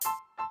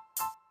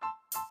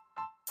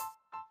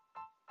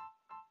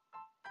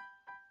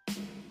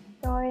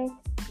stories,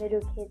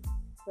 little kids'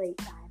 sleep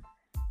time.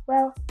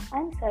 Well,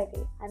 I'm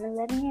Sophie. I'm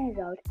 11 years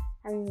old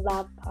and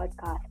love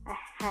podcasts. I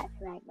had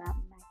to make one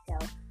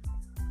myself.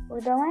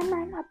 Although I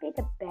might not be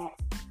the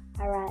best,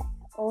 I write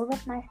all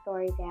of my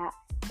stories out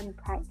and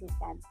practice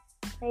them.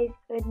 Please,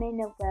 it would mean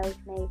the world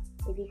to me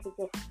if you could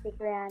just stick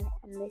around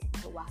and listen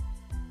to one.